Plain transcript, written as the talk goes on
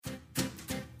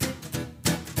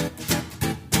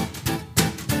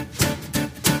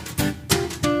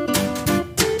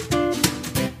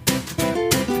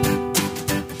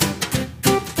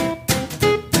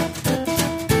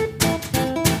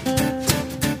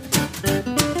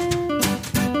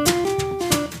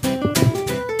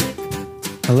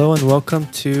Hello and welcome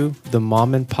to the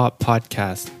Mom and Pop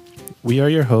podcast. We are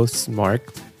your hosts,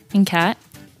 Mark and Kat.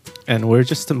 And we're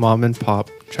just a mom and pop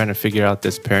trying to figure out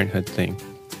this parenthood thing.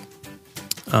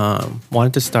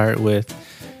 Wanted to start with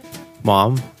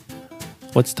Mom.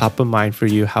 What's top of mind for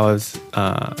you? How has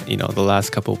the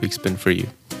last couple of weeks been for you?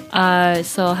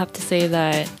 So I'll have to say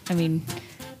that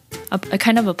I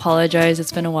kind of apologize.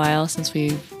 It's been a while since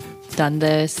we've done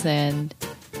this, and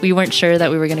we weren't sure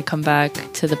that we were going to come back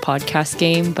to the podcast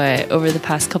game. But over the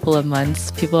past couple of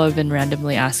months, people have been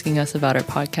randomly asking us about our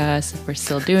podcast, if we're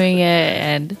still doing it,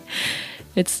 and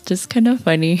it's just kind of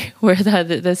funny where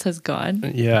this has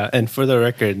gone. Yeah, and for the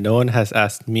record, no one has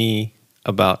asked me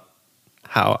about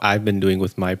how I've been doing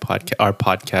with our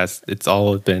podcast. It's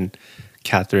all been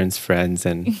Catherine's friends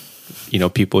and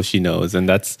people she knows, and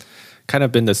that's kind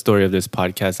of been the story of this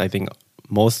podcast. I think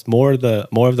more of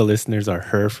the listeners are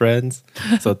her friends.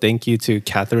 So thank you to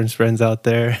Catherine's friends out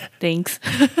there. Thanks.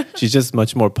 She's just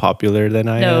much more popular than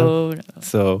I am. No.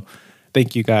 So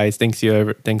thank you guys. Thanks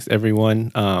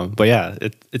everyone. But yeah,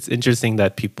 it's interesting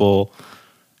that people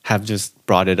have just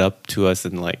brought it up to us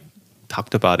and like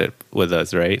talked about it with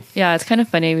us, right? Yeah, it's kind of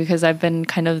funny because I've been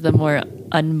kind of the more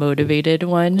unmotivated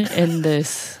one in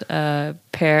this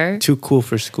pair. Too cool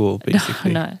for school,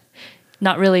 basically. No,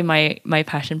 not really my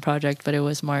passion project, but it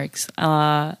was Mark's.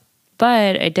 But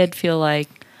I did feel like,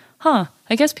 I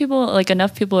guess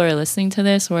enough people are listening to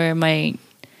this where it might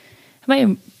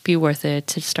be worth it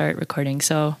to start recording.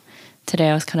 So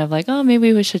today I was kind of like,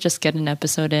 maybe we should just get an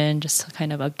episode in just to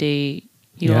kind of update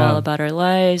you all about our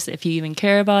lives, if you even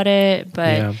care about it.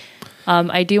 But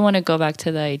I do want to go back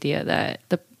to the idea that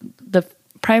the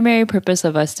primary purpose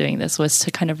of us doing this was to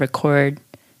kind of record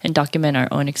and document our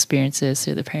own experiences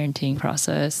through the parenting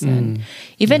process. And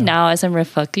even now, as I'm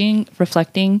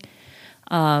reflecting,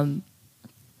 I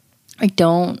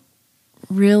don't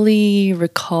really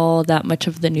recall that much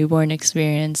of the newborn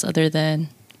experience other than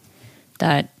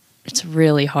that it's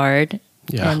really hard.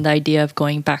 Yeah. And the idea of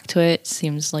going back to it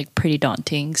seems like pretty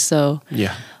daunting. So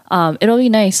it'll be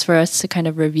nice for us to kind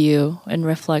of review and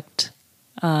reflect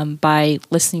by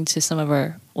listening to some of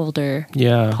our older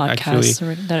podcasts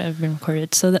that have been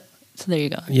recorded. So there you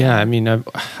go. Yeah, I mean,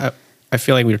 I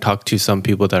feel like we've talked to some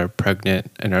people that are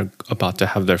pregnant and are about to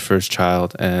have their first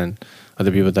child, and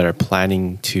other people that are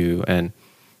planning to. And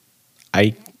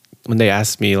when they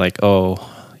asked me like,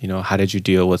 how did you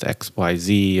deal with X, Y,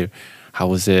 Z, or how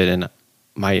was it? And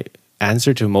my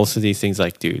answer to most of these things,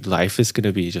 like, dude, life is going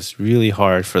to be just really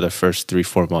hard for the first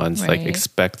 3-4 months. Right. Like,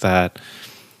 expect that.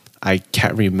 I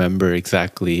can't remember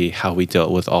exactly how we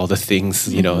dealt with all the things,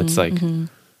 it's like,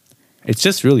 it's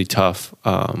just really tough.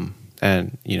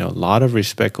 And, a lot of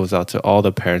respect goes out to all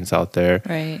the parents out there.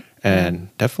 Right.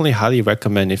 And definitely highly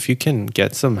recommend if you can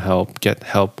get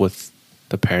help with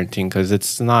the parenting, because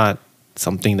it's not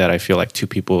something that I feel like two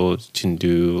people can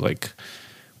do, like,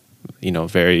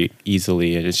 very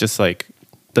easily. And it's just like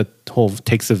the whole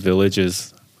takes a village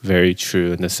is very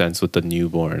true in the sense with the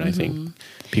newborn. I think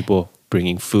people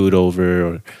bringing food over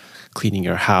or cleaning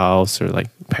your house, or like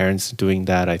parents doing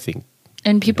that, I think.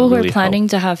 And people who are planning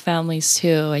to have families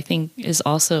too, I think is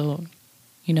also,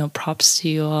 props to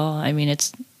you all. I mean,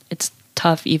 it's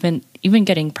tough. Even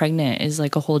getting pregnant is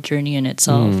like a whole journey in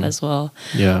itself as well.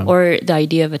 Yeah. Or the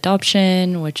idea of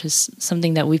adoption, which is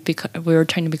something that we were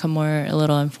trying to become a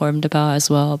little informed about as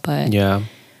well. But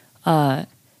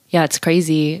it's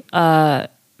crazy.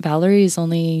 Valerie is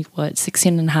only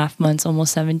 16 and a half months,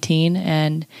 almost 17,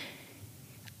 and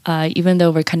even though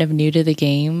we're kind of new to the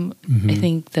game, I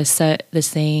think the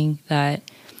saying that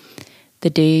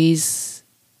the days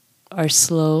are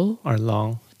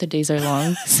long. The days are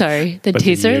long. Sorry, the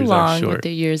days are long, but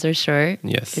the years are short.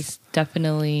 Yes, it's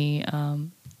definitely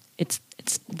it's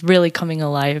really coming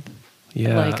alive.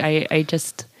 Yeah, like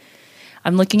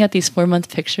I'm looking at these 4-month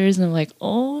pictures and I'm like,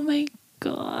 oh my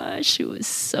gosh, she was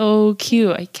so cute.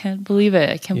 I can't believe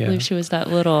it. I can't believe she was that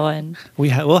little. And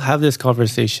we'll have this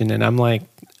conversation, and I'm like,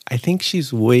 I think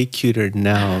she's way cuter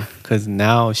now, because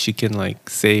now she can like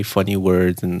say funny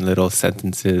words and little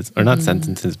sentences, or not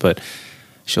sentences, but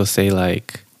she'll say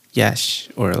like yes,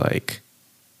 or like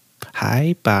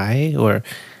hi, bye, or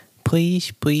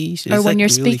please. It's or when like you're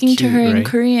really speaking to cute, her right? in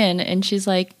Korean and she's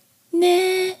like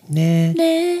nah,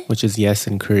 which is yes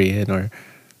in Korean. Or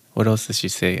what else does she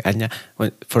say?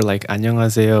 For like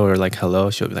안녕하세요 or like hello,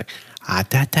 she'll be like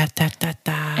da da da da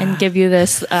da, and give you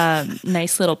this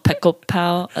nice little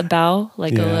bow,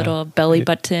 like a little belly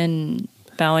button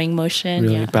bowing motion.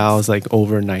 Really bows like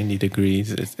over 90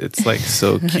 degrees. It's like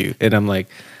so cute. And I'm like,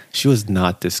 she was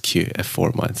not this cute at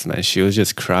 4 months, man. She was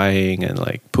just crying and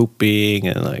like pooping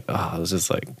and like, it was just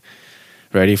like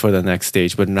ready for the next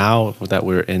stage. But now that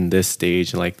we're in this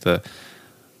stage, like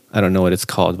I don't know what it's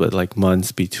called, but like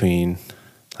months between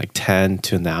like 10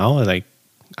 to now, like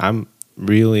I'm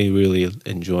really, really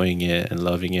enjoying it and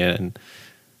loving it. And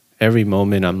every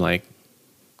moment I'm like,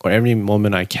 or every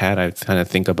moment I can, I kind of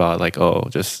think about like, oh,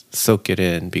 just soak it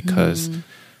in because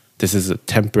this is a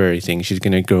temporary thing. She's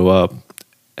going to grow up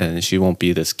and she won't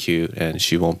be this cute and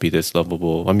she won't be this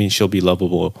lovable. I mean, she'll be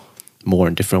lovable more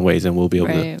in different ways and we'll be able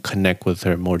to connect with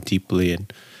her more deeply in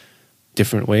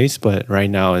different ways. But right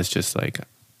now it's just like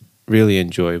really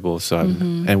enjoyable. So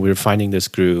and we're finding this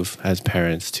groove as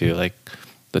parents too. Like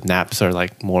the naps are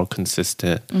like more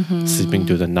consistent. Sleeping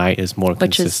through the night is more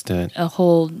consistent. Is a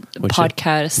whole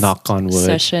podcast knock on wood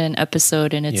session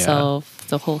episode in itself,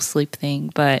 the whole sleep thing.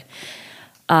 But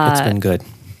it's been good.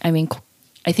 I mean,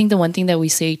 I think the one thing that we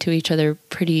say to each other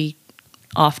pretty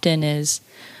often is,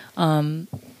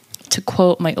 to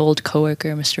quote my old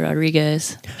coworker, Mr.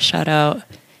 Rodriguez, shout out,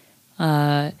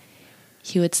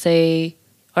 he would say,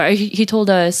 or he told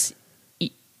us,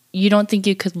 you don't think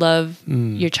you could love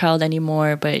your child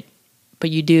anymore, but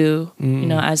you do, you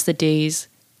know, as the days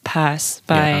pass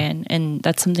by. And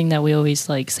that's something that we always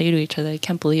like say to each other. I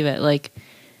can't believe it. Like,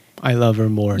 I love her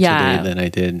more today than I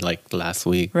did like last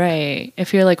week. Right.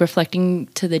 If you're like reflecting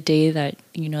to the day that,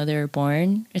 you know, they were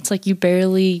born, it's like you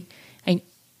barely,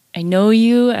 I know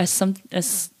you as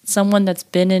someone that's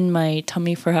been in my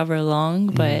tummy for however long,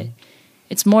 but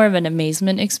it's more of an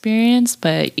amazement experience.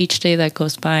 But each day that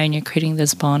goes by and you're creating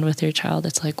this bond with your child,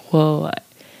 it's like, whoa,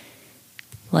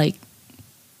 like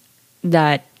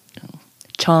that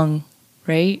chung,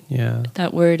 right? Yeah.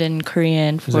 That word in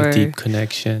Korean for there's a deep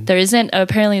connection. There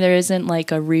isn't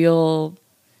like a real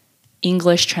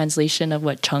English translation of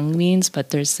what chung means,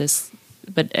 but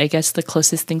I guess the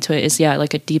closest thing to it is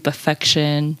like a deep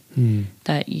affection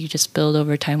that you just build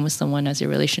over time with someone as your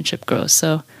relationship grows.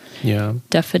 So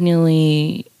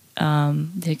definitely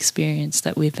the experience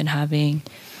that we've been having.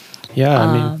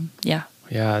 Yeah,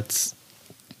 it's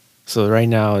so right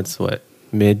now it's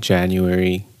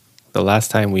mid-January. The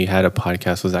last time we had a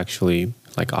podcast was actually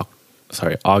like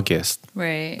August.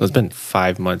 Right. It's been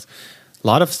 5 months. A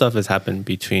lot of stuff has happened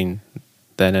between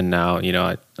then and now. You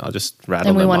know, I'll just rattle them off.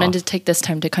 And we wanted to take this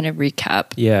time to kind of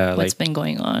recap what's been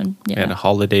going on. Yeah. And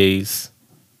holidays.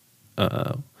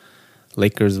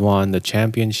 Lakers won the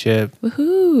championship.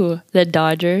 Woohoo! The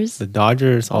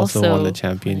Dodgers also won the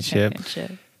championship.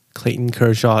 Clayton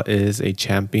Kershaw is a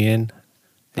champion.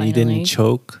 And he didn't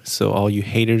choke. So all you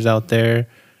haters out there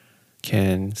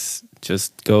can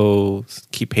just go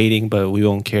keep hating, but we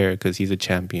won't care because he's a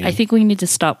champion. I think we need to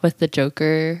stop with the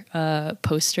Joker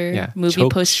poster, movie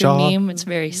poster meme. It's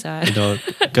very sad. You know,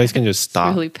 guys can just stop.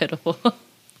 It's really pitiful.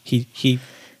 He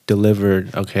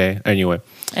delivered. Okay.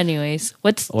 Anyways,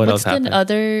 what's the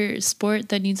other sport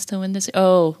that needs to win this?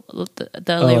 Oh, the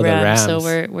LA Rams. So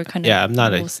we're kind of I'm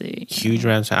not huge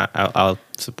Rams. I'll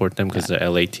support them because they're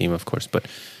LA team, of course. But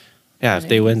if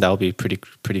they win, that'll be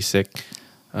pretty sick.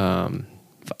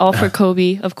 All for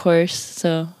Kobe, of course.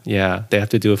 So they have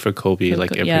to do it for Kobe,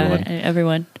 everyone. Yeah,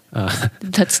 everyone.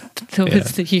 That's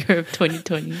the year of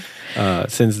 2020.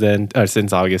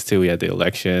 Since August too, we had the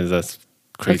elections. That's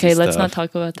crazy. Okay, let's not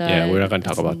talk about that. Yeah, we're not going to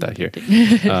talk about that here.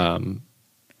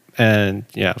 And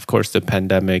of course, the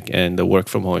pandemic and the work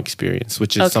from home experience,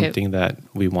 which is something that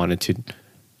we wanted to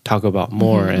talk about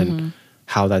more and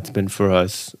how that's been for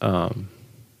us.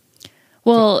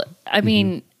 Well, I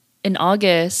mean, in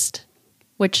August,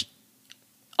 which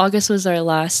August was our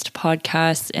last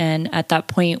podcast, and at that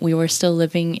point we were still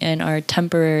living in our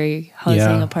temporary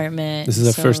housing apartment. This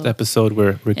is the first episode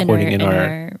we're recording in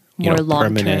our more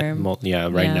long term.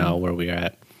 Now where we're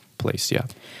at place.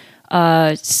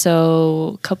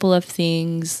 So a couple of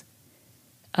things.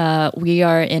 We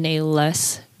are in a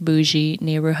less bougie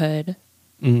neighborhood,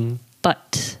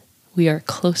 but we are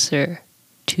closer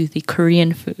to the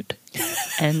Korean food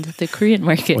and the Korean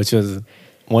market, which was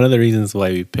one of the reasons why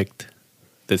we picked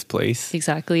this place.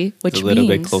 Exactly. Which it's a little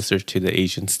bit closer to the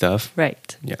Asian stuff.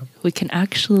 Right. Yeah. We can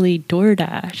actually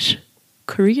DoorDash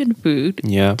Korean food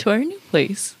to our new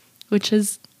place, which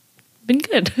has been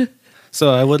good.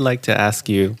 So I would like to ask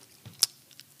you,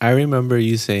 I remember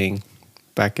you saying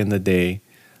back in the day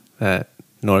that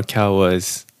NorCal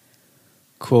was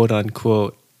quote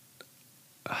unquote,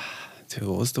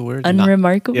 what was the word?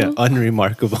 Unremarkable?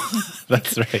 Unremarkable.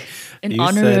 That's right. In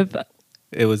honor of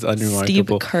it was unremarkable.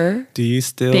 Steve Kerr, do you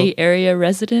still Bay Area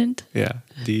resident? Yeah.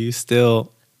 Do you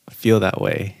still feel that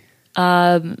way?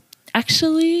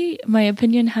 Actually, my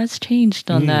opinion has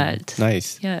changed on that.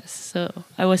 Nice. Yes. So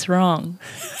I was wrong.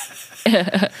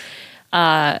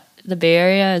 the Bay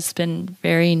Area has been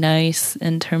very nice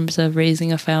in terms of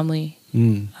raising a family.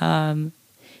 You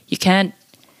can't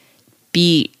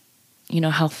beat,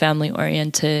 how family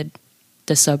oriented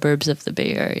the suburbs of the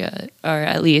Bay Area are,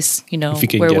 at least, If you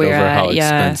can where get we're over at. how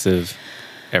Yeah. expensive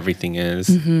everything is.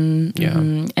 Yeah.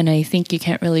 And I think you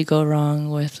can't really go wrong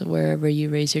with wherever you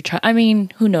raise your child. I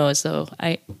mean, who knows though?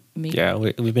 Yeah,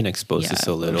 we've been exposed to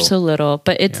so little. So little,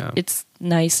 but it's Yeah. it's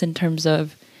nice in terms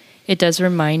of it does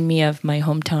remind me of my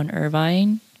hometown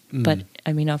Irvine. But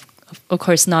I mean, of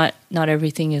course, not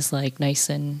everything is like nice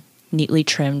and neatly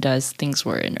trimmed as things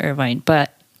were in Irvine.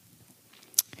 But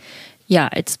yeah,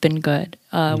 it's been good.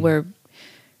 Where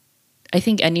I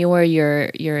think anywhere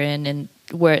you're in and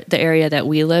where the area that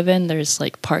we live in, there's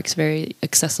like parks very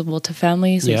accessible to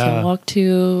families. You can walk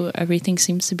to. Everything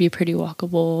seems to be pretty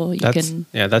walkable.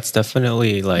 That's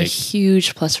definitely A like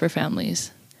huge plus for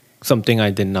families. something I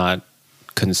did not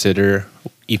consider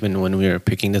even when we were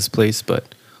picking this place,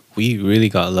 but we really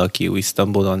got lucky. We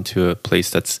stumbled onto a place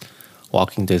that's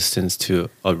walking distance to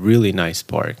a really nice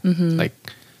park. Like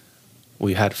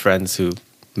we had friends who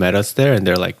met us there and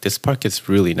they're like, this park is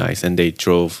really nice, and they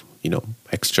drove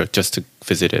extra just to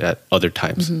visit it at other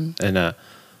times. And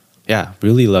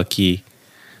really lucky.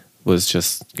 Was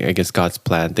just, I guess, God's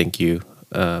plan. Thank you.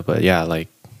 But yeah, like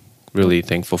really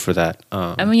thankful for that.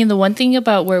 I mean, the one thing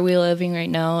about where we're living right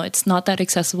now, it's not that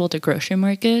accessible to grocery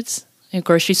markets and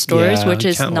grocery stores, Yeah, which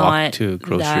you is can't not walk to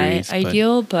groceries, that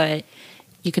ideal, but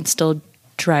you can still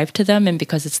drive to them. And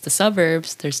because it's the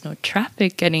suburbs, there's no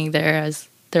traffic getting there as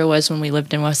there was when we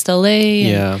lived in West LA.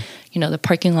 And, the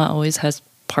parking lot always has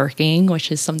parking,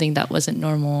 which is something that wasn't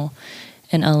normal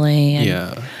in LA.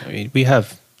 And I mean, we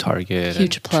have Target,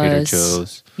 huge and Trader plus.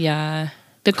 Joe's. Yeah.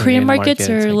 The Korean markets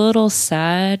are a little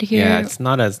sad here. Yeah, it's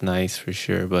not as nice for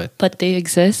sure, but they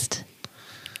exist.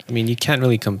 I mean, you can't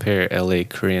really compare LA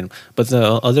Korean. But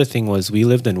the other thing was we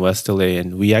lived in West LA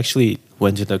and we actually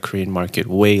went to the Korean market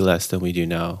way less than we do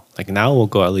now. Like now we'll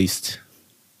go at least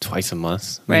twice a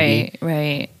month. Maybe.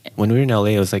 Right. When we were in LA,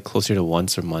 it was like closer to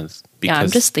once a month. Yeah, I'm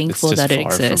just thankful that it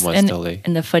far exists. from West LA.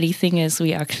 And the funny thing is,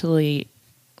 we actually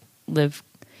live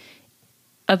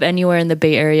of anywhere in the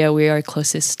Bay Area. We are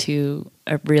closest to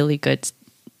a really good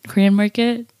Korean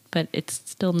market, but it's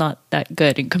still not that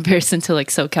good in comparison to like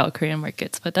SoCal Korean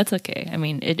markets. But that's okay. I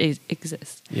mean, it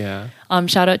exists. Yeah.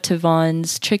 Shout out to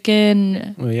Vaughn's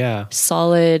Chicken. Well, yeah.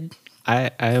 Solid.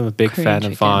 I am a big Korean fan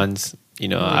chicken. of Vaughn's.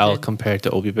 I'll compare it to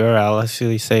Obi Bear. I'll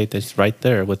actually say it's right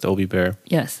there with the Obi Bear.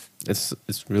 Yes. It's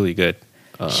really good.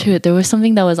 Shoot, there was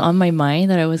something that was on my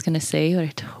mind that I was going to say, but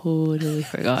I totally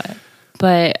forgot.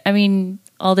 But I mean,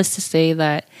 all this to say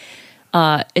that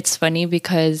it's funny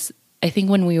because I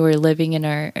think when we were living in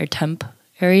our temp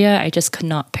area, I just could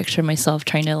not picture myself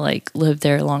trying to like live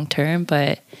there long term.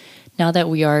 But now that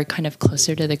we are kind of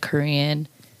closer to the Korean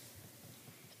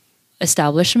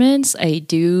establishments, I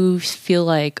do feel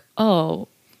like,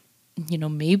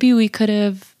 maybe we could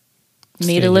have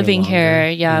made a living here.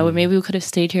 Yeah, maybe we could have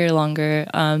stayed here longer.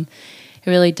 It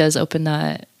really does open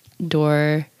that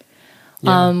door.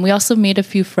 Yeah. We also made a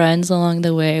few friends along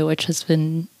the way, which has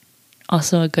been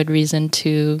also a good reason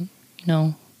to,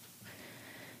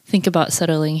 think about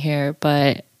settling here.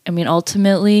 But I mean,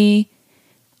 ultimately,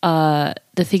 the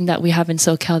thing that we have in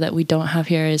SoCal that we don't have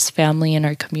here is family in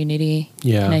our community.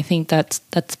 Yeah. And I think that's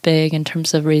big in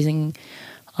terms of raising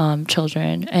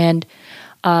children. And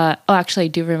actually, I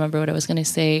do remember what I was going to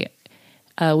say.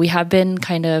 We have been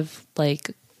kind of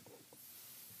like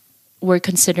we're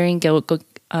considering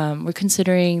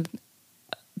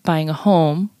buying a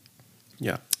home.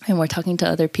 Yeah. And we're talking to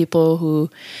other people who,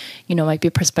 might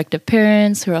be prospective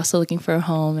parents who are also looking for a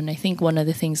home. And I think one of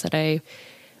the things that I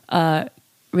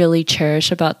really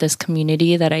cherish about this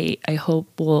community that I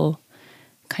hope will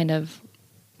kind of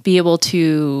be able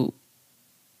to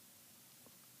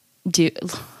do.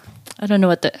 I don't know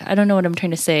what I'm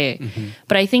trying to say,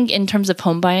 but I think in terms of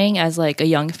home buying as like a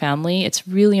young family, it's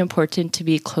really important to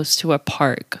be close to a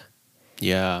park.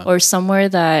 Yeah. Or somewhere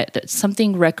that's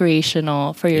something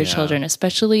recreational for your children,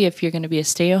 especially if you're going to be a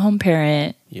stay-at-home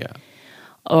parent. Yeah.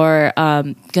 Or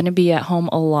going to be at home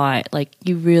a lot. Like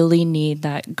you really need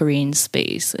that green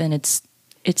space, and it's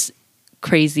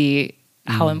crazy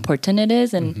how important it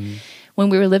is. And when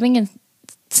we were living in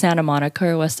Santa Monica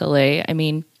or West LA, I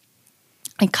mean,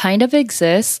 it kind of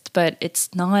exists, but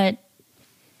it's not.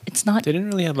 They didn't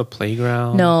really have a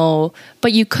playground. No,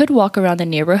 but you could walk around the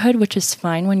neighborhood, which is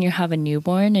fine when you have a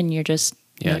newborn and you're just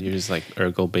you're just like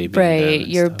ergo baby. Right,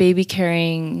 you're baby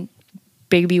carrying,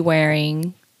 baby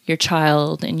wearing your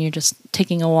child, and you're just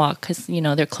taking a walk because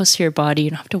they're close to your body. You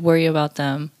don't have to worry about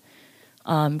them.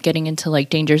 getting into like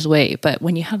danger's way. But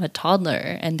when you have a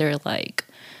toddler and they're like,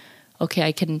 okay,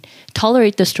 I can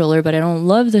tolerate the stroller, but I don't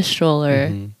love the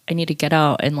stroller. I need to get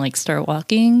out and like start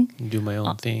walking. Do my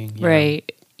own thing. Yeah.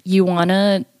 Right. You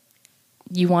wanna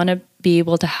be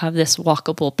able to have this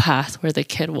walkable path where the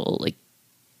kid will like,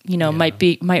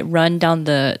 might run down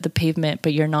the pavement,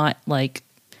 but you're not like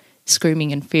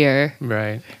screaming in fear.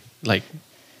 Right. Like,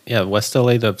 yeah, West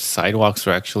LA, the sidewalks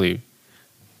are actually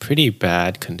pretty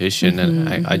bad condition.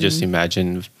 And I just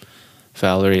imagine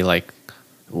Valerie like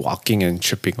walking and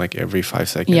tripping like every 5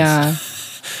 seconds. Yeah.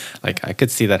 Like I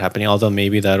could see that happening, although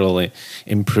maybe that'll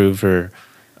improve her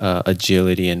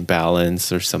agility and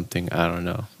balance or something. I don't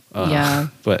know. Yeah.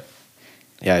 But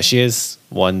yeah, she is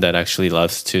one that actually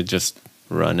loves to just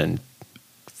run and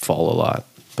fall a lot.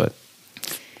 But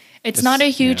it's not a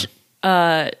huge,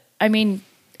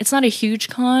 it's not a huge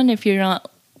con if you're not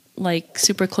like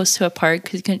super close to a park,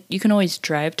 because you can always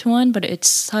drive to one, but it's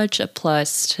such a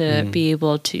plus to be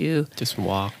able to just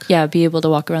walk. Yeah, be able to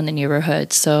walk around the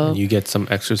neighborhood. So and you get some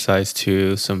exercise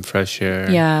too, some fresh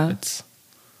air. Yeah.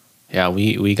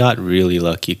 We got really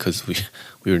lucky because we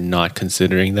were not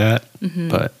considering that,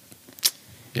 but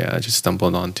yeah, I just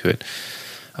stumbled onto it.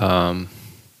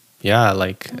 Yeah,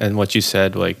 like, and what you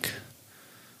said, like,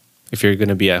 if you're going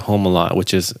to be at home a lot,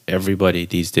 which is everybody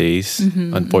these days,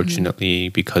 unfortunately,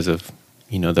 because of,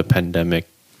 the pandemic,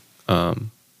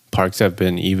 parks have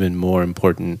been even more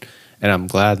important. And I'm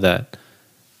glad that,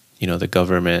 the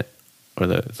government or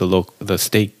the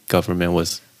state government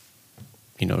was,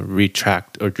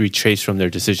 retraced from their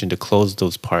decision to close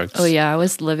those parks. Oh yeah, I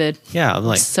was livid. Yeah, I'm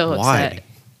like, so why? upset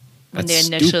when That's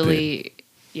they initially, stupid.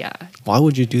 yeah. Why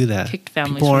would you do that? Kicked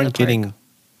families People from aren't the park. getting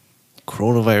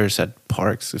coronavirus at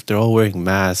parks if they're all wearing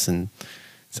masks and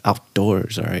it's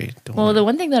outdoors. All right. Well, the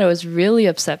one thing that I was really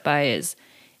upset by is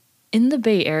in the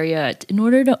Bay Area, in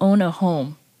order to own a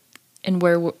home, and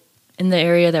in the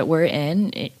area that we're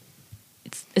in,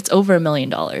 it's over $1 million.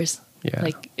 Yeah.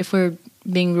 Like if we're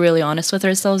being really honest with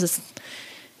ourselves,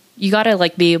 you gotta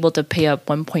like be able to pay up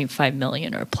 1.5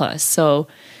 million or plus. So,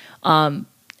 and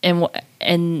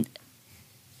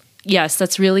yes,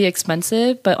 that's really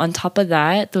expensive. But on top of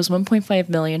that, those 1.5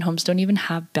 million homes don't even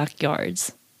have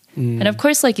backyards. And of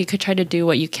course, like you could try to do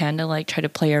what you can to like try to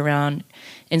play around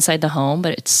inside the home,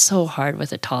 but it's so hard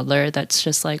with a toddler that's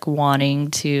just like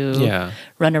wanting to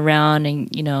run around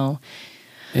and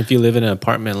if you live in an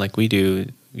apartment like we do,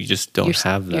 you just don't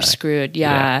have that. You're screwed.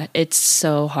 Yeah, it's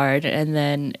so hard. And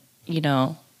then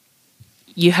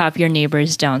you have your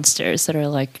neighbors downstairs that are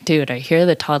like, dude, I hear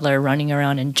the toddler running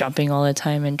around and jumping all the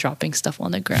time and dropping stuff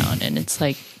on the ground, and it's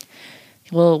like,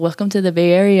 well, welcome to the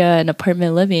Bay Area and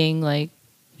apartment living, like.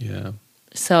 Yeah.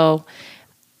 So,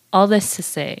 all this to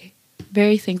say,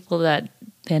 very thankful that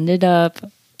they ended up.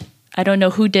 I don't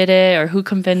know who did it or who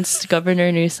convinced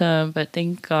Governor Newsom, but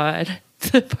thank God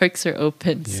the parks are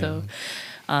open. Yeah. So,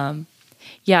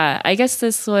 I guess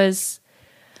this was.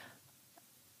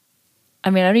 I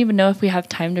mean, I don't even know if we have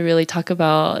time to really talk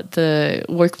about the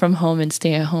work from home and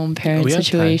stay at home parent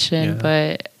situation,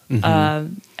 but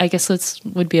I guess this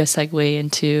would be a segue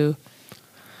into.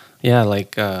 Yeah,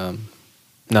 like.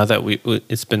 Now that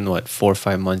it's been 4 or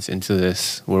 5 months into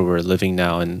this where we're living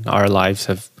now, and our lives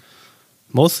have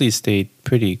mostly stayed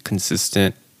pretty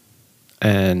consistent,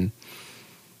 and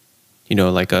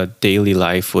like a daily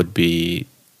life would be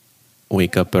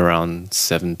wake up around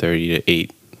 7:30 to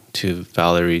 8 to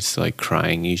Valerie's like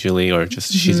crying usually, or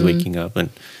just she's waking up,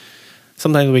 and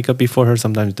sometimes wake up before her,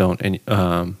 sometimes don't, and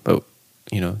but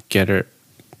get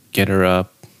her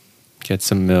up, get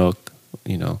some milk,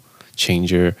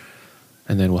 change her.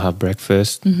 And then we'll have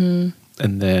breakfast. And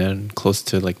then close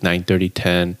to like 9:30,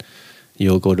 10,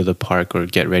 you'll go to the park or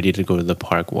get ready to go to the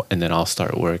park. And then I'll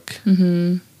start work.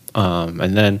 And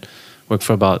then work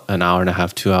for about an hour and a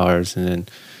half, 2 hours. And then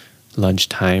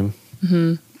lunchtime.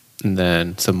 And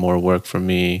then some more work for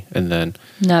me. And then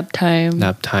nap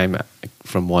time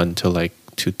from 1 to like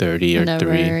 2:30 or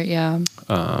 3. Yeah.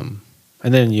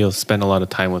 And then you'll spend a lot of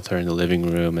time with her in the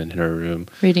living room and in her room.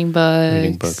 Reading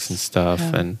books and stuff.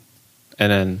 Yeah. And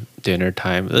then dinner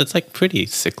time. It's like pretty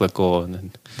cyclical, and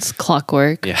then it's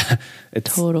clockwork. Yeah,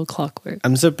 it's total clockwork.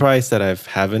 I'm surprised that I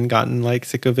haven't gotten like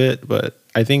sick of it, but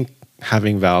I think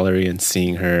having Valerie and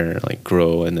seeing her like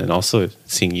grow, and then also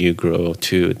seeing you grow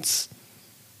too, it's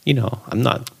I'm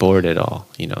not bored at all.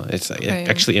 It's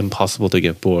actually impossible to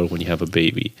get bored when you have a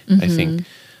baby. I think.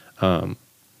 But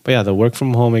yeah, the work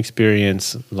from home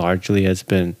experience largely has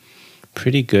been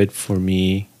pretty good for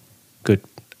me. Good.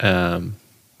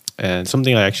 And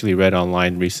something I actually read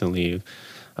online recently,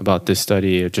 about this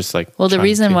study, or just like Well, the trying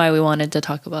reason to- why we wanted to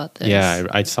talk about this. Yeah,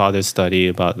 I saw this study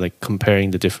about like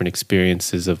comparing the different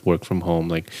experiences of work from home,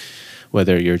 like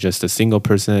whether you're just a single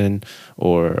person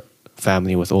or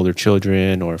family with older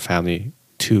children or family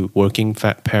to working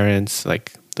parents.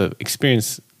 Like the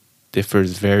experience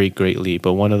differs very greatly.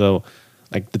 But one of the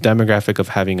demographic of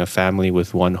having a family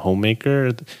with one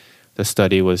homemaker, the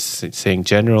study was saying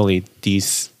generally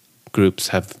these groups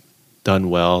have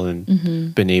done well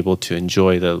and been able to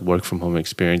enjoy the work from home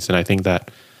experience. And I think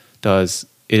that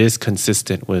it is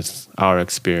consistent with our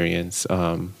experience.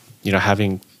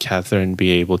 Having Catherine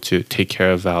be able to take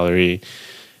care of Valerie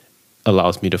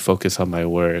allows me to focus on my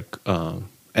work.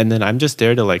 And then I'm just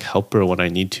there to like help her when I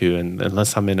need to. And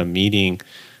unless I'm in a meeting,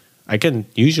 I can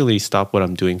usually stop what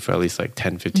I'm doing for at least like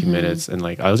 10, 15 minutes. And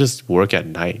like, I'll just work at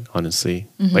night, honestly.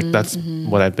 Like that's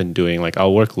what I've been doing. Like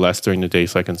I'll work less during the day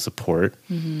so I can support.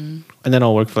 And then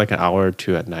I'll work for like an hour or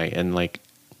two at night. And like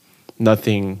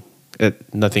nothing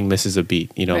misses a beat.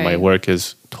 My Right. work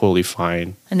is totally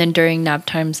fine. And then during nap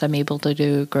times, I'm able to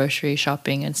do grocery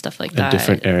shopping and stuff like And that.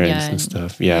 different errands Yeah, and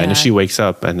stuff. Yeah. And if she wakes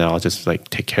up, and then I'll just like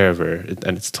take care of her,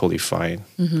 and it's totally fine.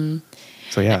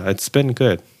 So yeah, it's been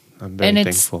good. I'm very And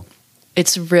thankful.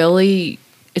 it's really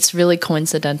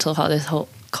coincidental how this whole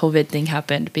COVID thing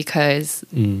happened, because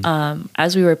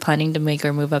as we were planning to make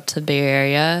our move up to the Bay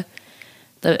Area,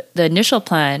 the initial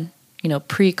plan,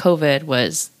 pre-COVID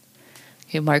was,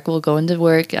 okay, Mark will go into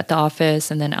work at the office,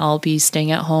 and then I'll be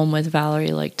staying at home with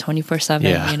Valerie like 24/7,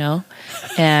 Yeah.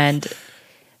 And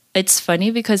it's funny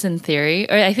because in theory,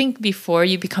 or I think before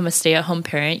you become a stay-at-home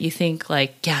parent, you think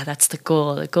like, yeah, that's the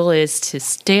goal. The goal is to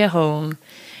stay at home,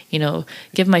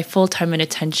 give my full time and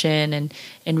attention,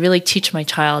 and really teach my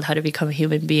child how to become a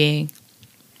human being.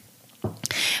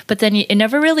 But then it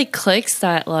never really clicks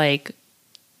that like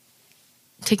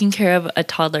taking care of a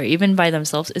toddler, even by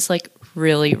themselves, is like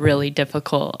really, really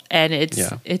difficult. And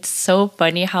it's so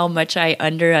funny how much I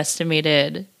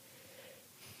underestimated.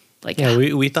 Like, Yeah,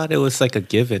 we thought it was like a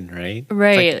given, right?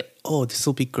 Right. It's like, oh, this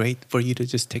will be great for you to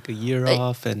just take a year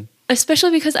off. And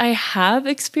especially because I have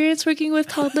experience working with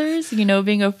toddlers,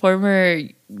 being a former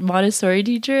Montessori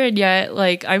teacher, and yet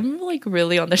like I'm like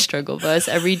really on the struggle bus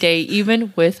every day,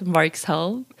 even with Mark's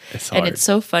help. It's hard. And it's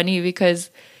so funny because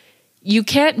you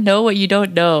can't know what you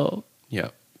don't know. Yeah.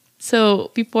 So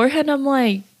beforehand, I'm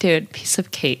like, dude, piece of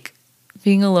cake.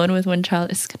 Being alone with one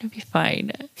child is gonna be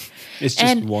fine. It's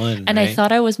just one. And I right?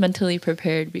 thought I was mentally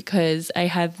prepared because I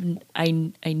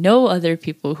know other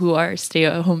people who are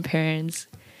stay-at-home parents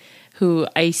who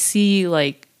I see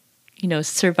like,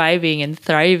 surviving and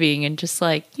thriving, and just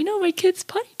like, my kid's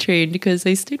potty trained because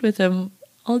I stayed with them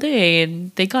all day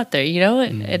and they got there,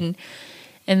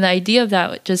 and the idea of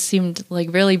that just seemed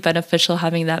like really beneficial,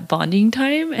 having that bonding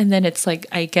time. And then it's like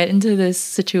I get into this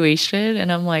situation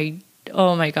and I'm like,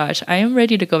 oh my gosh, I am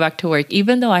ready to go back to work.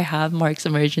 Even though I have Mark's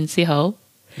emergency help,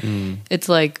 it's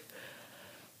like,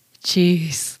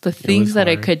 geez, the things that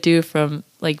I hard. could do, from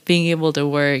like being able to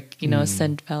work,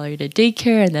 send Valerie to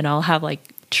daycare, and then I'll have like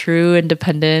true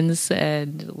independence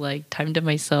and like time to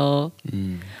myself.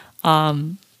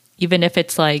 Even if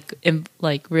it's like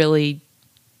really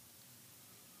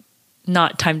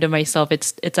not time to myself,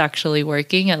 it's actually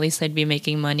working. At least I'd be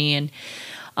making money.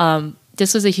 And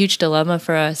this was a huge dilemma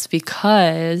for us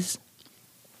because,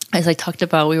 as I talked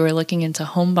about, we were looking into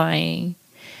home buying.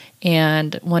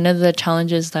 And one of the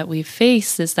challenges that we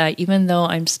face is that even though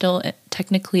I'm still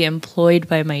technically employed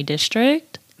by my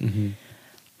district,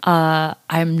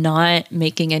 I'm not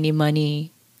making any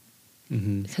money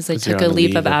because I took a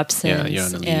leave of absence. Yeah, you're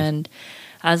on a leave. And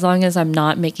as long as I'm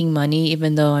not making money,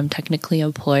 even though I'm technically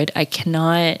employed, I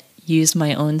cannot use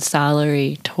my own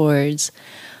salary towards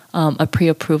a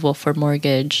pre-approval for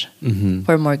mortgage,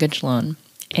 for a mortgage loan.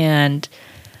 And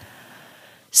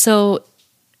so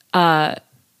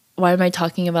why am I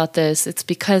talking about this? It's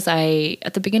because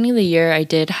at the beginning of the year, I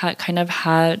did kind of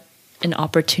had an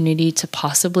opportunity to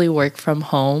possibly work from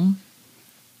home.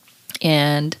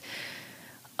 And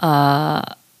I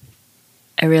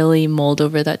really mulled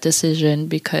over that decision,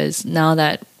 because now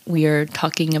that we are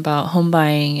talking about home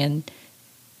buying and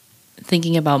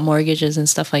thinking about mortgages and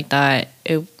stuff like that,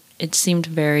 it seemed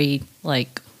very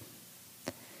like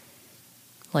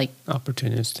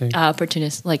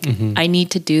opportunistic. Like, I need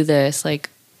to do this, like,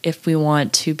 if we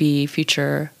want to be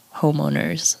future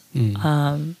homeowners.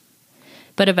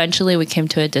 But eventually we came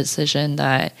to a decision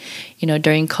that,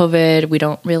 during COVID, we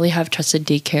don't really have trusted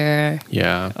daycare.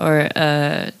 Yeah.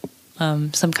 Or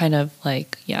some kind of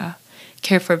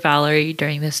care for Valerie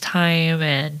during this time.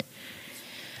 And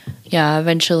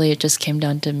eventually it just came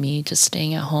down to me just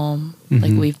staying at home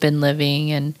like we've been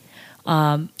living. And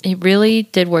it really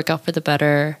did work out for the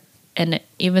better. And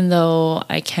even though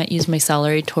I can't use my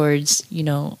salary towards,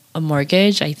 a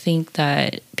mortgage, I think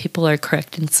that people are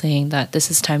correct in saying that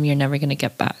this is time you're never going to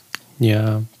get back.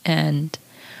 Yeah. And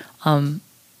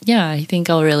yeah, I think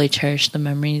I'll really cherish the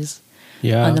memories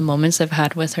and the moments I've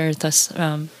had with her. Thus,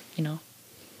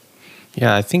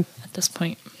 Yeah, I think at this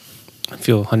point. I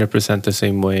feel 100% the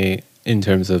same way in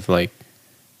terms of like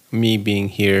me being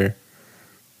here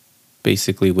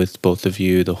basically with both of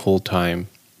you the whole time.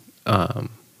 I'm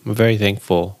very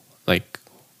thankful. Like,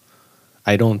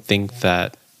 I don't think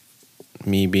that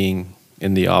me being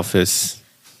in the office,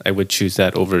 I would choose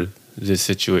that over this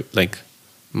like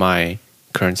my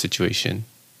current situation,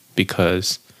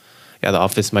 because the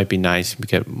office might be nice, we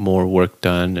get more work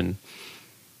done, and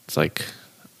it's like,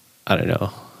 I don't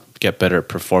know, get better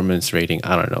performance rating.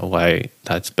 I don't know why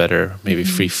that's better. Maybe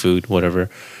free food, whatever.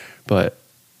 But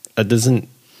it doesn't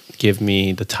give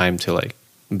me the time to like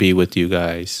be with you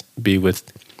guys, be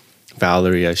with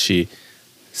Valerie as she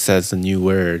says a new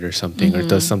word or something, or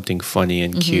does something funny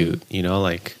and cute,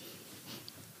 like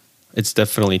it's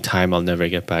definitely time I'll never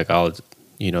get back. I'll,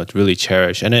 really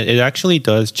cherish. And it actually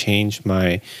does change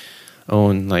my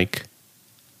own like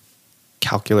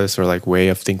calculus or like way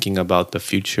of thinking about the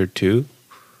future too.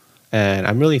 And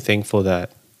I'm really thankful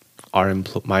that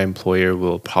my employer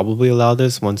will probably allow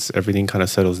this once everything kind of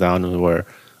settles down and we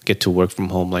get to work from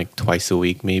home like twice a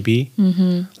week maybe.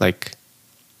 Like,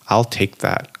 I'll take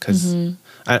that, because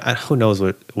who knows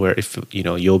where if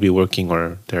you'll be working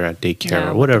or they're at daycare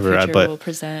or whatever. But will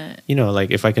present.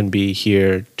 Like if I can be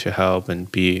here to help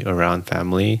and be around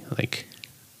family, like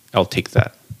I'll take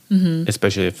that.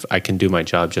 Especially if I can do my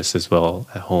job just as well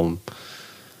at home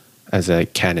as I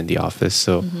can in the office.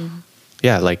 So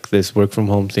yeah, like this work from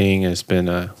home thing has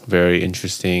been very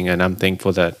interesting, and I'm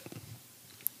thankful that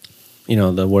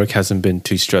the work hasn't been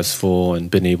too stressful and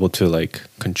been able to like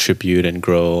contribute and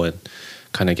grow and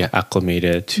kind of get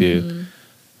acclimated to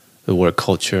the work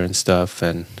culture and stuff.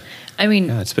 And I mean,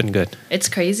 it's been good. It's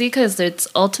crazy because it's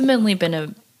ultimately been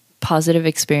a positive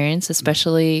experience,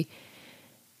 especially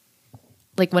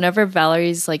like whenever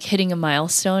Valerie's like hitting a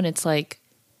milestone, it's like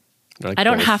I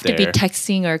don't have to be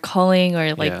texting or calling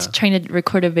or like trying to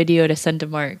record a video to send to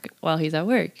Mark while he's at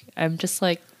work. I'm just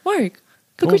like, Mark,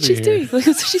 look what she's doing. Look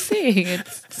what she's saying.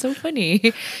 It's so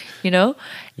funny,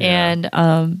 And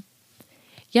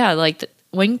like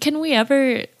when can we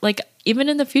ever, like, even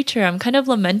in the future, I'm kind of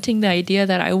lamenting the idea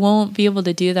that I won't be able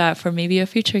to do that for maybe a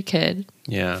future kid.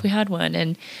 Yeah. If we had one.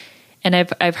 And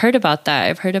I've heard about that.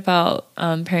 I've heard about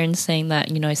parents saying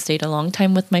that, I stayed a long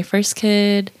time with my first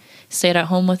kid, stayed at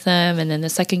home with them, and then the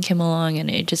second came along and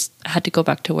it just had to go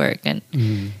back to work. And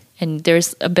and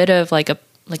there's a bit of like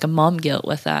a mom guilt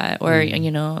with that, or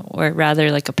or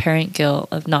rather like a parent guilt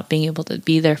of not being able to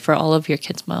be there for all of your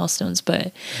kids' milestones.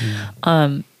 But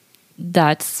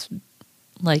that's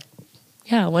like,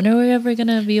 when are we ever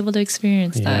gonna be able to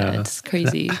experience that? It's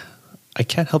crazy. I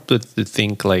can't help but to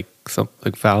think like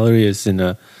Valerie is in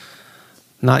a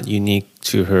not unique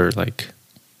to her like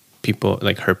people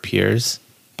like her peers,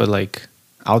 but like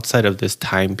outside of this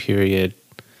time period,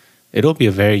 it'll be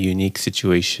a very unique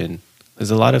situation.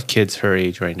 There's a lot of kids her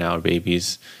age right now,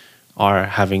 babies, are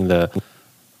having the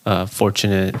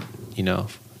fortunate,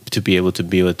 to be able to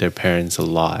be with their parents a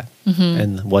lot.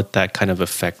 And what that kind of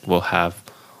effect will have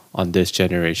on this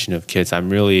generation of kids. I'm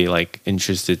really like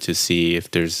interested to see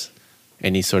if there's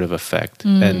any sort of effect.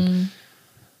 And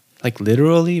like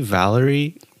literally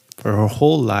Valerie, for her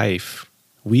whole life,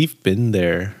 we've been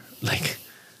there like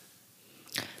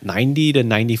 90 to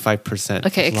 95%.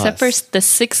 Okay, except for the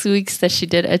 6 weeks that she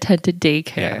did attend to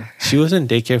daycare. Yeah. She was in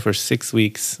daycare for 6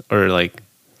 weeks, or like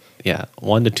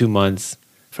 1 to 2 months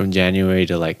from January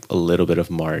to like a little bit of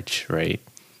March, right?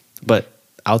 But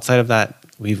outside of that,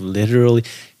 we've literally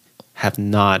have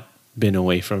not been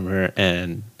away from her,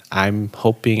 and I'm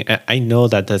hoping, I know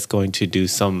that that's going to do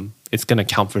it's going to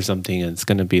count for something, and it's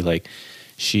going to be like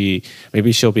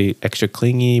maybe she'll be extra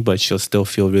clingy, but she'll still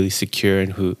feel really secure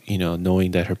in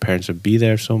knowing that her parents would be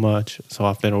there so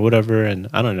often or whatever. And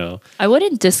I don't know. I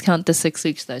wouldn't discount the 6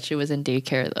 weeks that she was in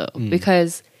daycare though,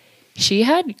 because she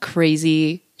had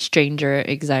crazy stranger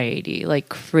anxiety, like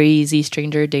crazy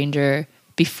stranger danger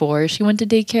before she went to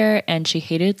daycare, and she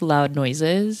hated loud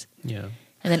noises. Yeah.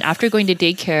 And then after going to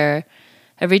daycare,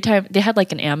 every time they had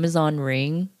like an Amazon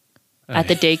Ring at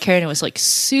the daycare, and it was like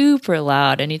super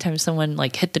loud anytime someone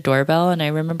like hit the doorbell. And I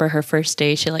remember her first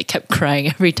day, she like kept crying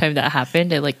every time that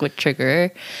happened. It like would trigger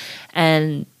her.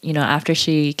 And after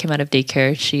she came out of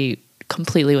daycare, she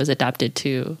completely was adapted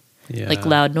to like Yeah.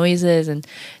 loud noises, and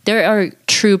there are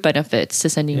true benefits to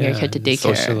sending your kid to and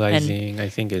daycare. Socializing, I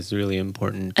think, is really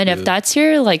important. And if too. that's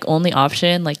your like only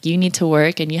option, like you need to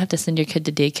work and you have to send your kid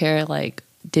to daycare, like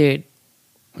dude,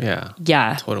 yeah,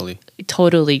 yeah, totally.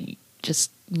 totally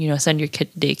just, send your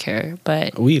kid to daycare.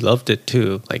 But We loved it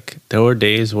too. Like there were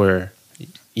days where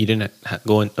you didn't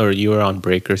go in, or you were on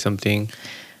break or something,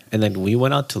 and then we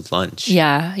went out to lunch.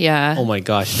 yeah, yeah. Oh my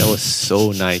gosh, that was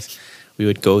so nice. We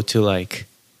would go to like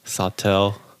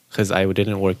Sawtell because I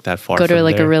didn't work that far. Go to from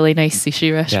like there. a really nice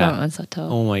sushi restaurant Yeah. on Sato.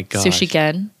 Oh my gosh. Sushi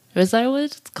Gen. Was that what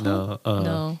it's No, called?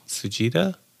 No.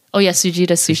 Sujita. Oh yeah,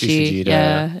 Sujita Sushi. Sujita.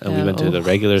 Yeah. And we went to the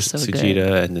regular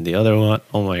Sujita, and then the other one.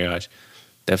 Oh my gosh,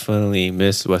 definitely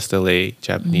miss West LA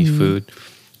Japanese Mm-hmm. food.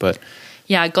 But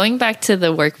Yeah, going back to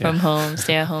the work from Yeah. home,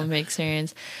 stay at home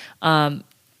experience,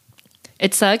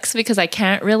 it sucks because I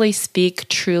can't really speak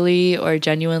truly or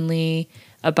genuinely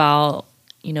about,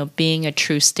 being a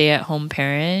true stay at home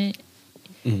parent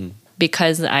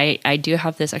because I do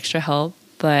have this extra help,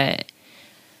 but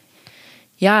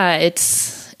yeah,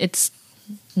 it's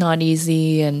not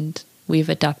easy, and we've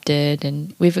adapted,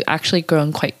 and we've actually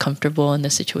grown quite comfortable in the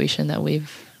situation that we're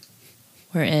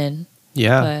in.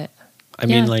 yeah, But I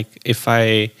mean, yeah. like if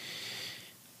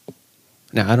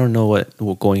now I don't know what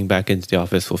going back into the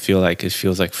office will feel like. It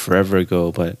feels like forever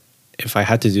ago, but if I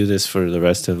had to do this for the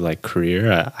rest of like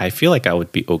career, I feel like I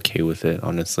would be okay with it,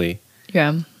 honestly.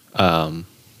 yeah.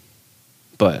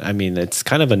 But I mean, it's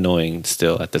kind of annoying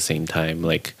still at the same time.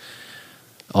 Like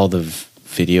all the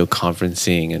video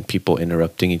conferencing and people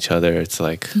interrupting each other. It's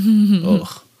like,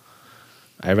 ugh.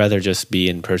 I'd rather just be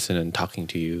in person and talking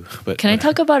to you. But Can I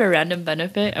talk about a random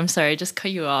benefit? I'm sorry, I just cut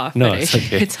you off. No, but it's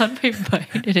okay. It's on my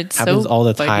mind, and it's happens so all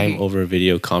the funny. time over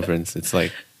video conference. It's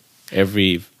like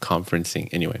every conferencing.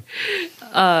 Anyway,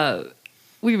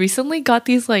 We recently got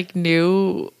these like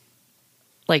new,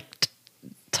 like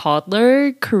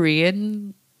toddler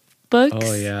Korean books.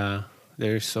 oh yeah,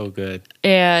 they're so good.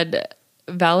 And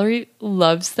Valerie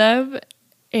loves them.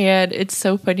 And it's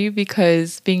so funny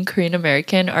because being Korean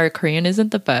American, our Korean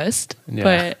isn't the best. Yeah.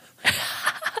 But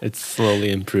It's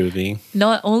slowly improving.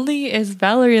 not only is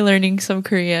Valerie learning some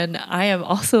Korean, I am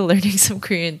also learning some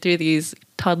Korean through these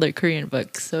toddler Korean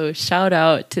books. So shout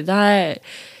out to that.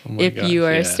 Oh my If you gosh,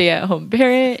 are a yeah. stay-at-home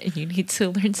parent and you need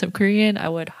to learn some Korean, I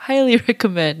would highly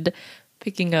recommend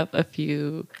picking up a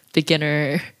few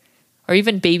beginner or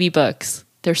even baby books.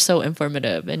 They're so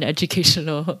informative and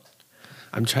educational.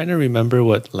 I'm trying to remember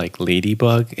what like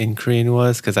ladybug in Korean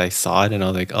was because I saw it and I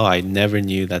was like, oh, I never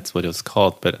knew that's what it was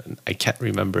called, but I can't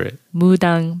remember it.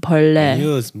 무당 I 벌레.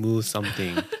 knew it was 무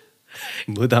something.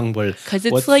 무당벌. Because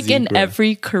it's What's like in zebra?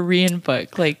 every Korean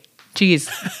book. Like, geez.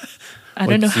 I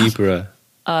don't know. What's zebra?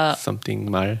 Something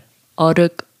말.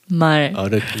 어륵말.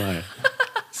 어륵말.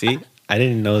 See, I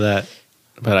didn't know that,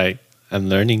 but I'm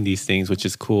learning these things, which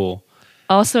is cool.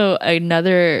 Also,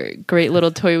 another great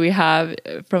little toy we have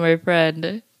from our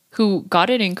friend who got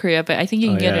it in Korea, but I think you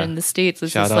can Oh, get it yeah. in the States.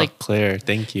 This Shout is out like, Claire.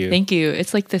 Thank you. thank you.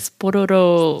 It's like this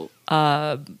Pororo.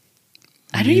 I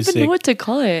don't even know Music. what to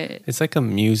call it. It's like a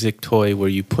music toy where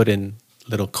you put in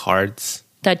little cards,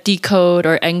 That decode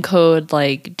or encode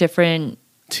like different.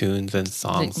 tunes, and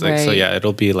songs. Right. Like, so yeah,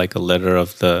 it'll be like a letter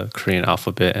of the Korean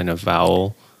alphabet and a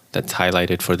vowel that's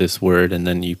highlighted for this word, and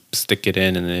then you stick it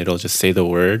in, and then it'll just say the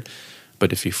word.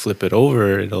 But if you flip it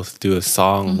over, it'll do a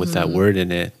song with that word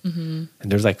in it. And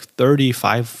there's like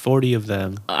 35, 40 of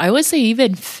them. I would say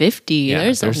even 50. Yeah,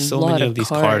 there's a so lot many of of these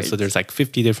cards. So there's like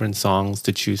 50 different songs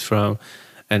to choose from.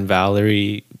 And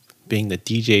Valerie, being the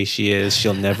DJ she is,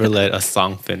 she'll never let a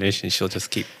song finish, and she'll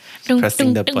just keep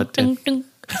pressing the button.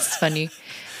 It's funny.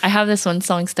 I have this one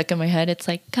song stuck in my head. It's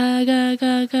like ga ga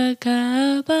ga ga ga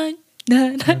bang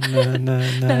na na, Na, na,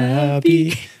 na,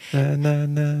 be. Na, na,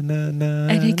 na, na,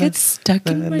 na, and it gets stuck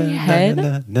in my head.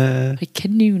 na, na. I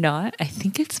kid you not. I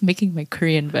think it's making my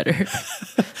Korean better.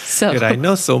 So Dude, I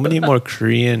know so many more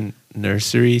Korean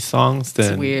nursery songs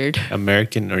than weird.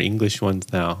 American or English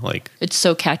ones now. Like, it's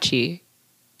so catchy.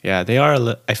 yeah, they are.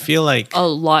 I feel like A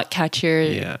lot catchier.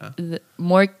 Yeah.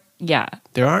 More. Yeah.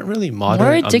 there aren't really modern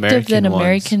More addictive American than ones,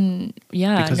 American.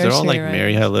 Yeah. because they're all like nursery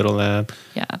Mary rhymes. Had a Little Lamb,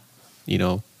 Yeah. you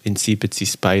know, Incy Bitsy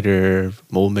Spider,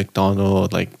 Mo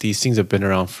McDonald. Like these things have been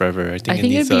around forever. I think it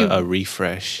think needs it'd be- a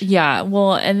refresh. Yeah,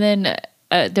 well, and then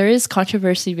there is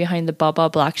controversy behind the Baba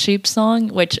Black Sheep song,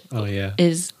 which Oh yeah,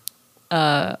 is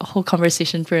a whole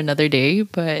conversation for another day.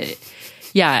 But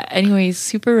yeah, anyways,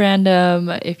 super random.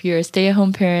 If you're a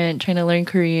stay-at-home parent trying to learn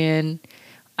Korean,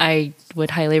 I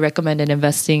would highly recommend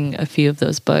investing a few of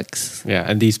those books. yeah.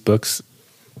 And these books,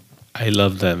 I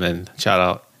love them. And shout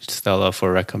out Stella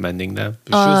for recommending them.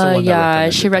 She was the one that yeah,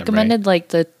 she them, right? recommended like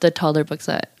the taller books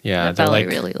that, Yeah, that they're Valerie like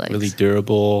really likes. really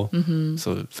durable,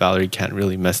 so Valerie can't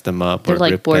really mess them up They're or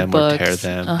like rip board them books. or tear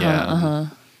them. Yeah,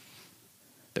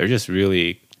 they're just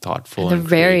really thoughtful. They're And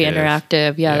very creative.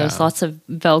 interactive. Yeah, there's Yeah. lots of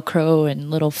Velcro and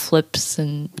little flips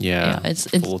and Yeah, it's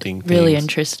folding really things.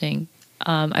 interesting.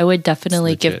 I would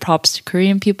definitely give legit. props to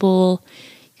Korean people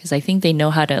because I think they know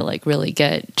how to like really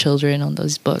get children on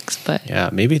those books. But Yeah,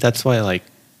 maybe that's why like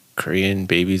Korean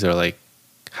babies are like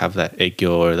have that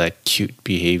aegyo or that cute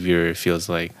behavior. It feels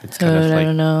like it's kind of I like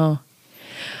don't know.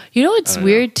 You know what's don't know.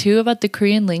 weird too about the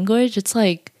Korean language? It's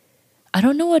like I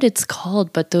don't know what it's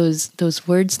called, but those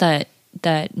words that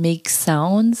make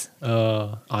sounds.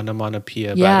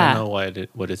 onomatopoeia. But I Yeah. don't know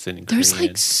what it's in There's Korean.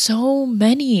 like so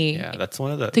many. Yeah, that's one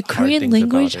of the The hard Korean things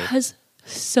language about it. has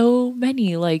so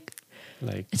many. Like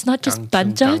Like it's not just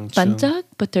깡충, 반짝, 깡충. 반짝,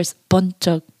 but there's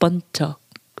번쩍, 번쩍.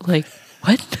 Like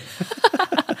what?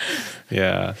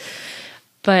 Yeah.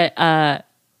 But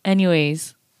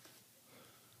anyways,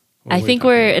 What I were we think talking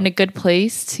we're about? in a good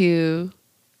place to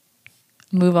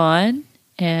move on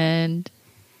and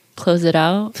close it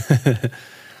out.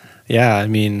 Yeah, I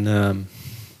mean,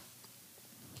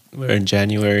 we're in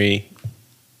January.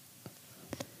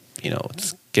 You know,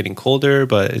 it's getting colder,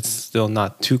 but it's still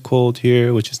not too cold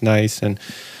here, which is nice. And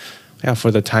yeah,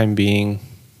 for the time being,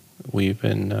 we've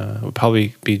been we'll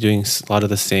probably be doing a lot of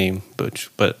the same, but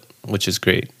which is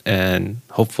great. And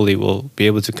hopefully, we'll be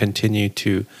able to continue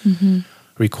to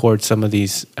record some of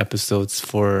these episodes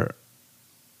for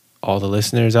all the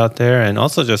listeners out there, and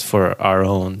also just for our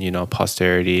own,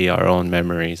 posterity, our own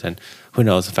memories. And who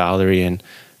knows, Valerie and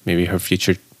maybe her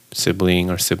future sibling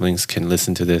or siblings can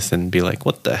listen to this and be like,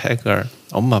 what the heck are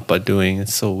엄마 아빠 doing?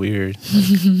 It's so weird.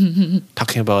 Like,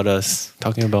 talking about us,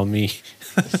 talking about me.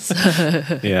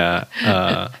 Yeah.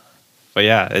 But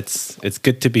yeah, it's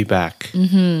good to be back.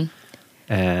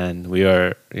 And we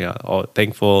are all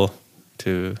thankful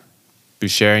to be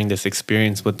sharing this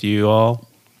experience with you all.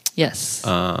 Yes.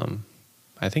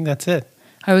 I think that's it.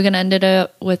 Are we gonna end it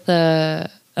up with a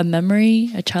memory,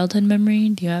 a childhood memory?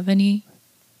 Do you have any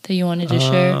that you wanted to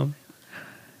share?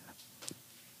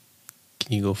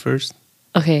 Can you go first?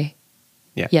 Okay.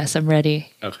 Yeah. Yes, I'm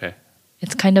ready. Okay.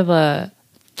 It's kind of a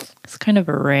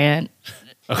rant.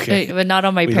 Okay. But not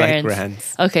on my We parents. like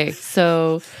rants. Okay,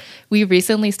 so we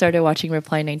recently started watching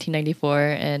Reply 1994,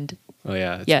 and Oh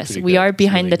yeah. it's yes, pretty we good. are It's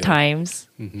behind really the good. times.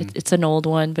 It's an old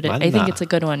one, but I think Manna. it's a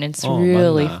good one. It's Oh,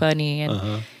 really manna. funny. And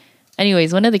Uh-huh.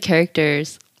 anyways, one of the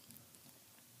characters,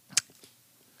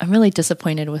 I'm really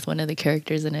disappointed with one of the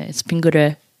characters in it. It's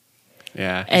Pingure.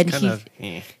 Yeah. And It's kind of.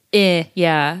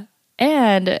 Yeah.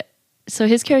 And so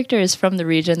his character is from the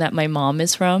region that my mom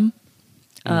is from.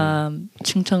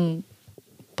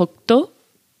 Chungcheongbukdo?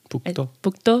 북도.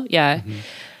 Bukdo? Yeah.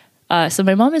 So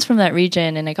my mom is from that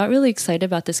region, and I got really excited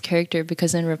about this character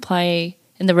because in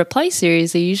the Reply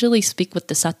series, they usually speak with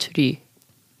the Saturi.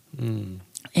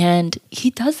 And he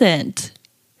doesn't.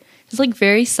 It's like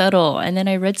very subtle. And then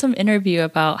I read some interview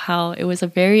about how it was a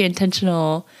very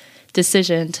intentional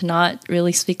decision to not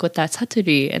really speak with that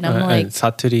Saturi. And I'm like, and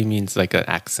Saturi means like an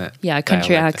accent. yeah,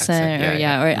 country Dialect accent, or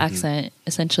Mhm. accent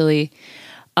essentially.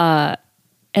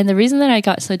 And the reason that I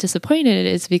got so disappointed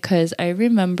is because I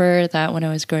remember that when I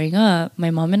was growing up,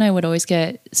 my mom and I would always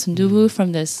get sundubu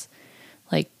from this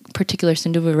like particular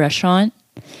sundubu restaurant,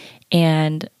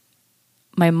 and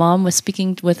my mom was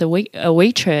speaking with a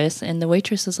waitress, and the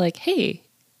waitress was like, "Hey,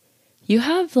 you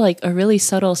have like a really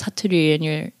subtle saturi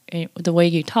in the way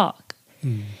you talk."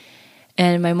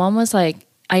 And my mom was like,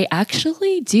 "I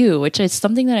actually do," which is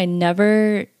something that I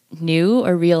never knew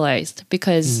or realized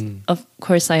because of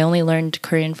course I only learned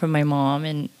Korean from my mom,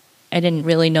 and I didn't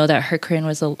really know that her Korean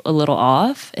was a little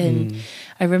off. And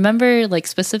I remember like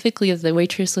specifically the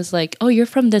waitress was like, "Oh, you're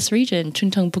from this region,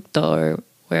 Chungcheongbukdo or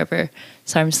wherever."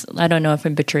 So I don't know if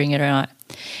I'm butchering it or not.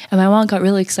 And my mom got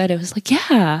really excited. I was like,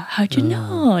 "Yeah, how'd you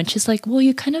know?" And she's like, "Well,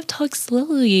 you kind of talk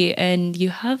slowly and you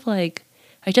have like,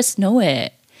 I just know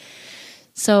it."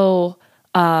 So,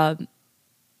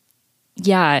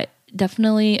 yeah,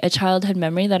 definitely a childhood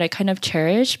memory that I kind of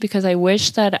cherish because I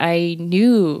wish that I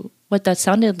knew what that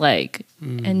sounded like.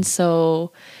 And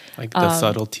so, Like the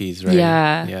subtleties, right?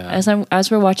 yeah.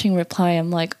 As we're watching Reply,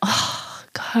 I'm like, oh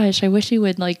gosh, I wish he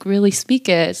would like really speak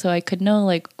it so I could know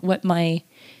like what my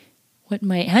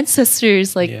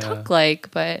ancestors like talk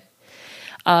like. But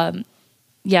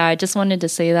yeah, I just wanted to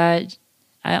say that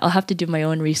I'll have to do my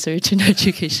own research and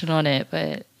education on it.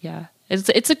 But yeah,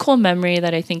 it's a cool memory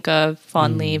that I think of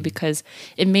fondly because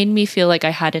it made me feel like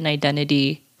I had an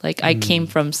identity, like I came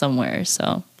from somewhere.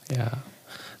 So Yeah.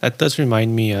 That does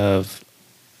remind me of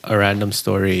a random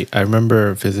story. I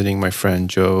remember visiting my friend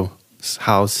Joe's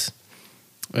house,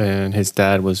 and his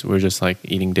dad we're just like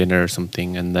eating dinner or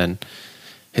something, and then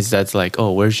his dad's like,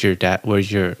 "Oh, where's your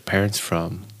parents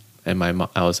from?" And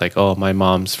I was like, "Oh, my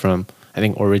mom's from, I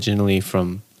think originally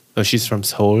from, oh, she's from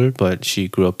Seoul, but she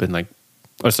grew up in like,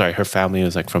 oh, sorry, her family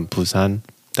was like from Busan,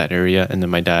 that area, and then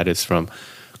my dad is from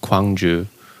Gwangju,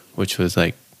 which was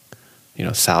like,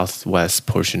 southwest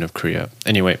portion of Korea."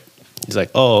 Anyway, he's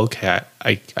like, "Oh, okay,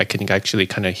 I can actually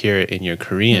kind of hear it in your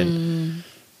Korean."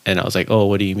 And I was like, "Oh,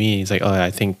 what do you mean?" He's like, "Oh, I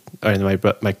think," and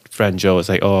my friend Joe was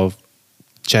like, "Oh,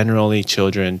 generally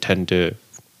children tend to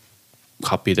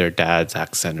copy their dad's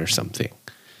accent or something."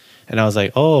 And I was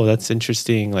like, "Oh, that's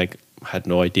interesting." Like, had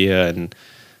no idea and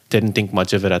didn't think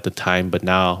much of it at the time, but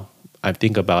now I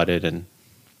think about it, and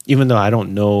even though I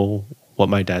don't know what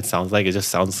my dad sounds like, it just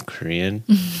sounds Korean.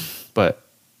 But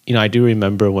I do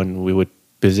remember when we would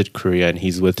visit Korea and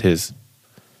he's with his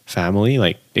family,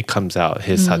 like it comes out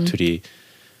his 사투리,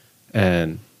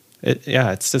 and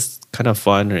it's just kind of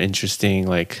fun or interesting,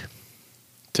 like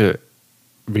to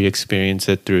re-experience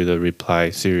it through the Reply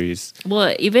series.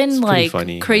 Well, even like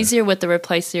funny, crazier with the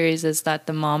Reply series is that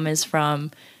the mom is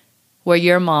from where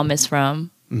your mom is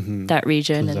from, that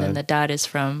region, and then the dad is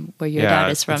from where your dad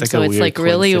is from. It's like so a it's weird like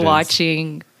really coincidence.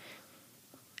 watching.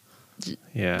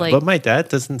 Yeah, like- but my dad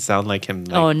doesn't sound like him.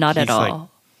 Like, Oh, not at he's, like, all.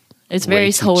 It's way very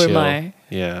too Seoul chill. Mar.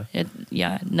 Yeah.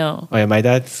 No. Oh yeah, my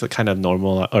dad's kind of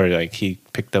normal, or like he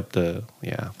picked up the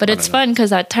But I it's don't know. fun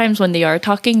because at times when they are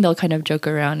talking, they'll kind of joke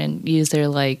around and use their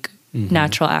like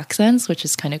natural accents, which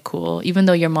is kind of cool. Even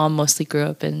though your mom mostly grew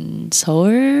up in Seoul,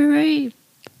 right?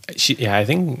 I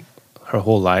think her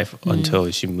whole life until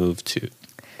she moved to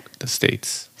the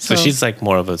States. So she's like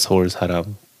more of a Seoul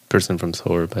사람 person from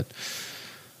Seoul, but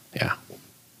yeah.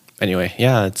 Anyway,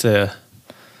 it's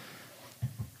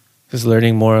just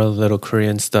learning more little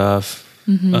Korean stuff,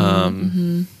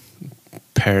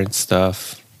 parent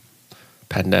stuff,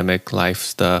 pandemic life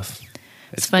stuff.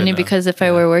 It's funny because if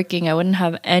I were working, I wouldn't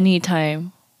have any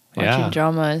time watching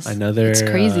dramas. Another it's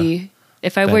crazy.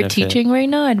 If I were benefit. teaching right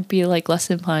now, I'd be like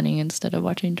lesson planning instead of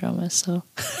watching dramas. So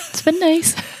it's been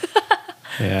nice.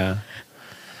 Yeah.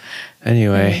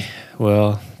 Anyway,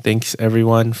 well, thanks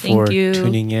everyone for you.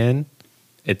 tuning in.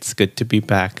 It's good to be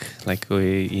back, like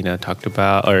we talked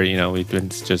about, or we've been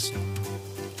just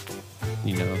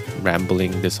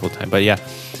rambling this whole time. But yeah,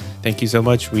 thank you so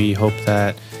much. We hope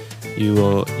that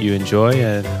you enjoy,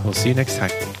 and we'll see you next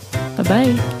time. Bye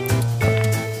bye.